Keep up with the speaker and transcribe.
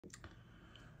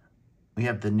we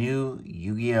have the new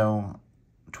Yu-Gi-Oh!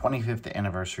 25th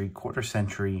Anniversary Quarter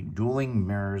Century Dueling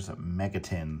Mirrors Mega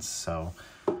Tins. So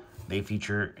they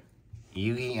feature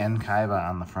Yugi and Kaiba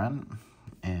on the front,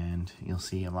 and you'll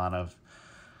see a lot of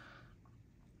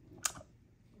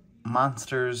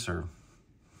monsters or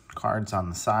cards on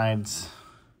the sides.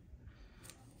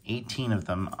 18 of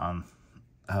them on,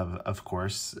 of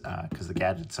course, because the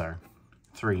gadgets are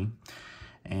 3.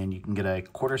 And you can get a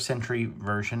quarter century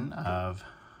version of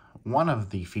one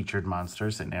of the featured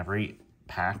monsters in every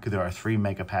pack. There are 3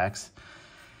 mega packs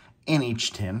in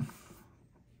each tin.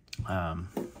 A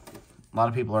lot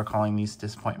of people are calling these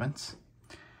disappointments.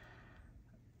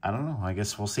 I don't know. I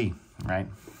guess we'll see, right?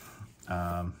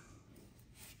 Not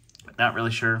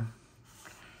really sure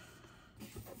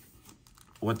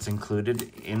what's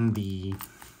included in the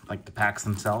packs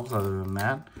themselves other than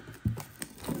that.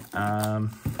 I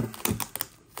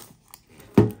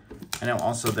know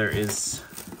also there is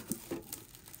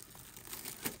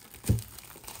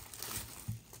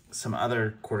some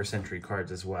other quarter century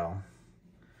cards as well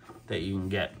that you can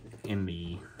get in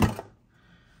the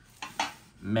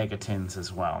Mega Tins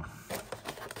as well.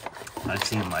 I've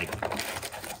seen like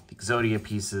the Exodia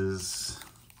pieces,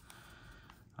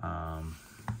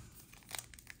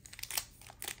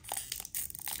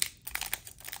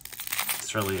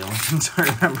 it's really the only things I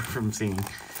remember from seeing.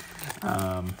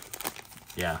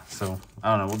 Yeah, so I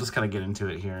don't know, we'll just kind of get into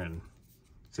it here and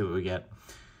see what we get.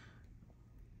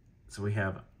 So we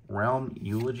have Realm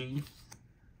Eulogy,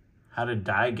 How Did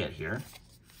Die Get Here,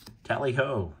 Tally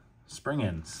Ho, Spring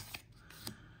Ends,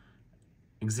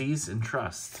 Xyz and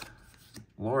Trust,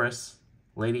 Loris,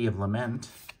 Lady of Lament,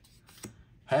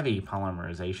 Heavy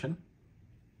Polymerization,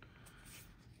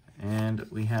 and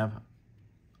we have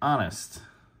Honest,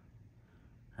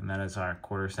 and that is our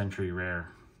quarter century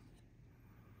rare.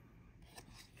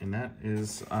 And that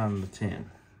is on the tin.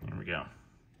 Here we go.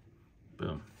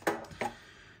 Boom.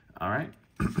 All right.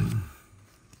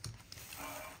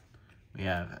 We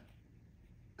have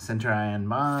Centurion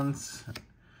Mons,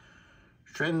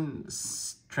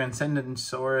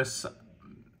 Transcendensaurus,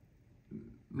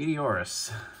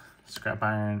 Meteorus, Scrap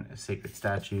Iron, Sacred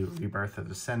Statue, Rebirth of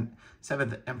the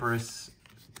 7th Empress,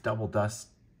 Double Dust,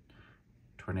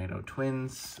 Tornado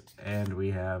Twins, and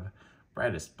we have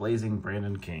Brightest Blazing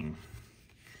Brandon King.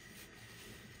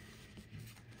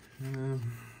 I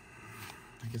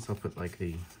guess I'll put like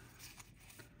the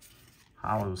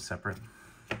hollows separate.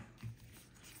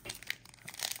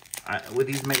 With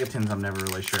these Mega Tins, I'm never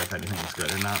really sure if anything's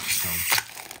good or not. So,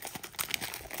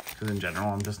 because in general,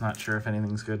 I'm just not sure if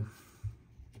anything's good.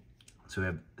 So we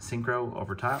have Synchro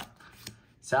over top,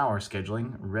 Sour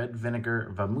Scheduling, Red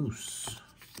Vinegar Vamoose,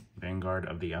 Vanguard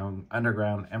of the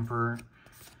Underground Emperor.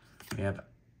 We have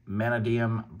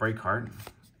Manadium Breakheart,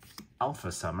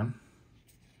 Alpha Summon,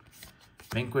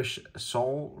 Vanquish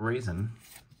Soul Raisin.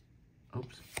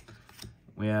 Oops.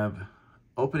 We have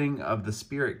Opening of the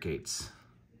Spirit Gates.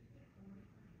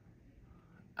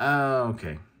 Oh,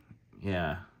 okay.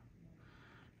 Yeah.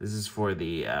 This is for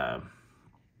the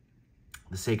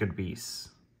Sacred Beasts.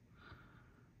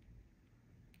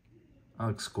 That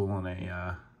looks cool in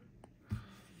a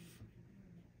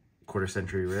quarter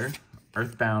century rare.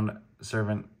 Earthbound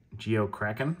Servant Geo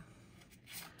Kraken.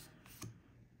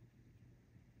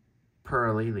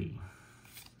 Peralili,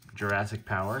 Jurassic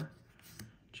Power,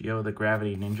 Geo the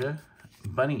Gravity Ninja,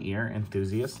 Bunny Ear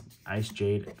Enthusiast, Ice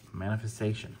Jade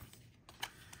Manifestation.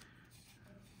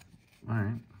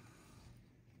 Alright.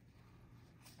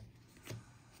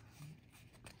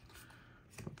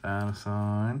 Put that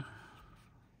aside.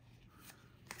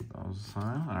 Put those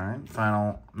aside. Alright,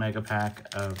 final mega pack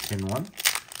of Tin 1.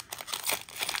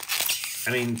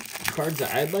 I mean, cards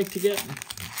that I'd like to get,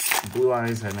 Blue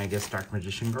Eyes and I guess Dark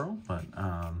Magician Girl, but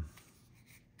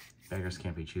beggars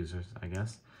can't be choosers, I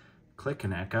guess. Click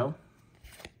and Echo,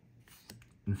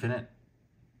 Infinite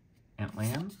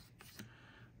Antlion,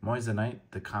 Moissanite,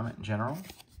 the Comet General,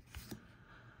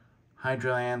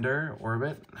 Hydralander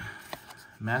Orbit,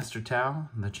 Master Tau,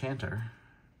 the Chanter.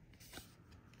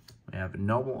 We have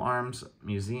Noble Arms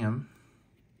Museum,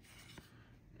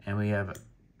 and we have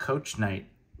Coach Knight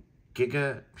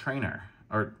Giga Trainer,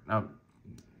 or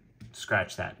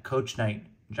scratch that. Coach Knight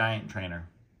Giant Trainer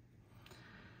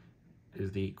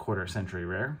is the quarter century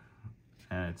rare,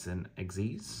 and it's in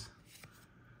Xyz.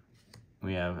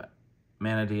 We have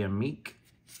Manadia Meek,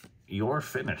 You're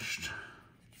Finished,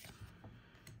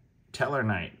 Teller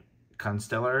Knight,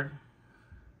 Constellar,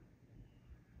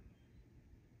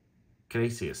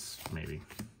 Caduceus, maybe.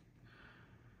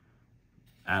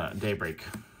 I don't know, Daybreak,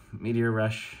 Meteor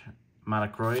Rush,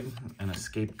 Monocroid, and a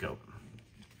Scapegoat.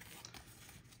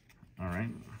 All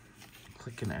right,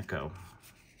 Click and Echo.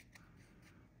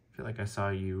 I feel like I saw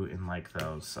you in like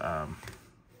those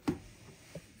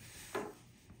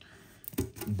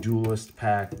duelist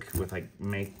pack with like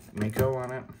Mako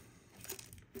on it.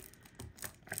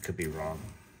 I could be wrong.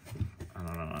 I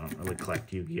don't know. I don't really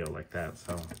collect Yu-Gi-Oh like that,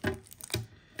 so. All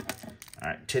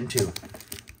right, tin 2.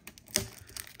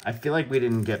 I feel like we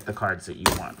didn't get the cards that you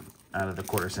want out of the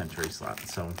quarter century slot,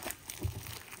 so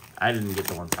I didn't get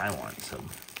the ones I want, so.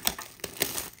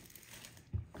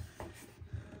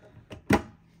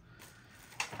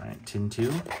 All right, tin 2.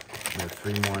 We have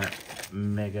 3 more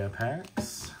mega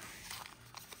packs.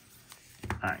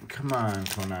 All right, come on,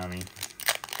 Konami.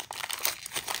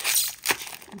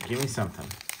 Give me something.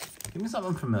 Give me something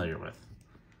I'm familiar with.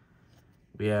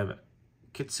 We have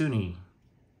Kitsunebi,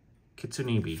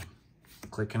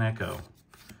 Click and Echo,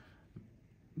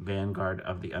 Vanguard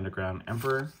of the Underground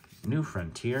Emperor, New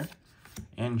Frontier,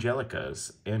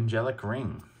 Angelica's Angelic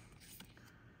Ring.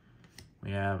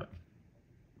 We have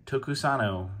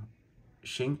Tokusano,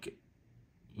 Shink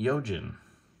Yojin.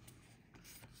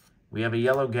 We have a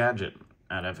yellow gadget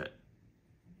out of it.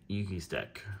 Yuki's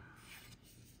deck.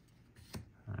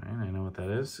 Alright, I know what that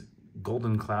is.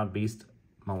 Golden Cloud Beast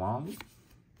Malong.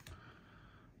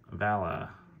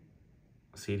 Vala.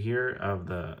 See it here of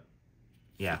the,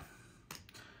 yeah.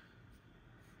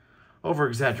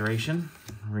 Over-exaggeration.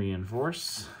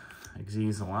 Reinforce.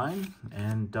 Xyz Align.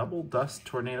 And Double Dust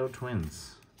Tornado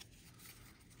Twins.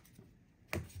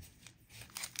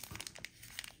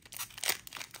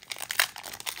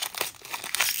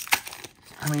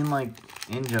 I mean, like,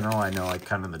 in general, I know, like,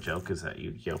 kind of the joke is that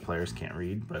Yu-Gi-Oh! Players can't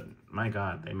read, but my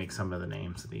God, they make some of the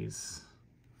names of these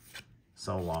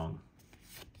so long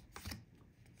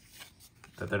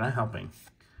that they're not helping.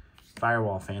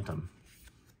 Firewall Phantom.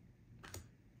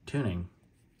 Tuning.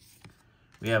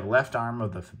 We have Left Arm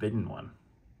of the Forbidden One.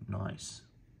 Nice.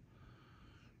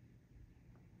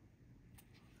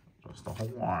 Just the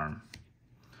whole arm.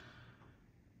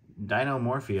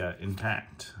 Dinomorphia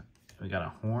Intact. We got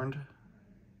a Horned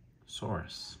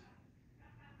Saurus.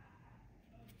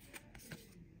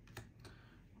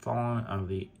 Fallen of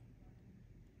the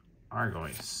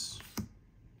Argois.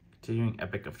 Continuing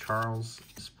Epic of Charles.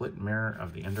 Split Mirror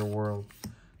of the Underworld.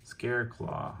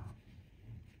 Scareclaw.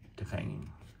 Defanging.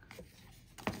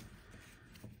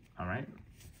 Alright.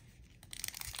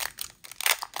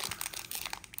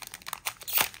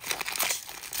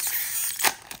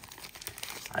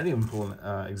 I'd even pull an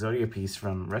Exodia piece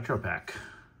from Retro Pack.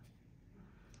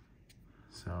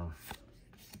 So,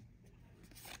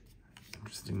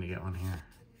 interesting to get one here.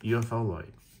 UFO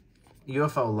Light.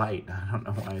 UFO Light. I don't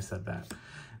know why I said that.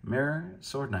 Mirror,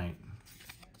 Sword Knight.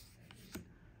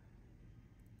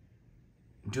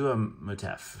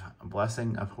 Duamutef,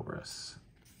 Blessing of Horus.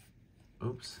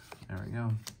 Oops, there we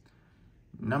go.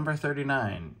 Number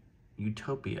 39,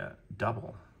 Utopia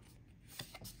Double.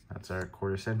 That's our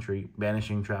quarter century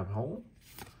Banishing Trap Hole.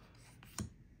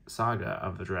 Saga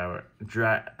of the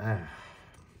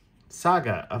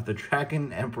Saga of the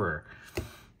Dragon Emperor.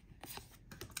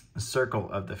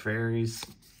 Circle of the Fairies.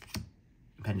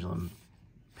 Pendulum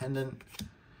Pendant.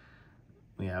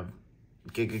 We have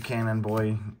Giga Cannon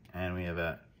Boy, and we have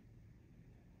a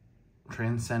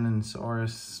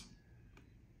Transcendensaurus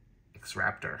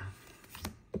X-Raptor.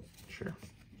 Sure.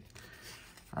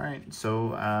 All right,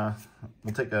 so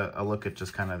we'll take a look at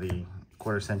just kind of the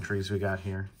quarter centuries we got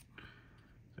here.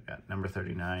 We got number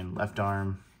 39, Left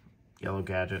Arm, Yellow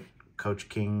Gadget, Coach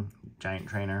King, Giant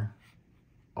Trainer,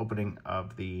 opening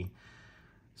of the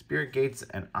Spirit Gates,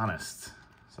 and Honest.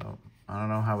 So I don't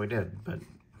know how we did, but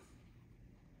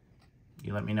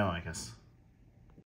you let me know, I guess.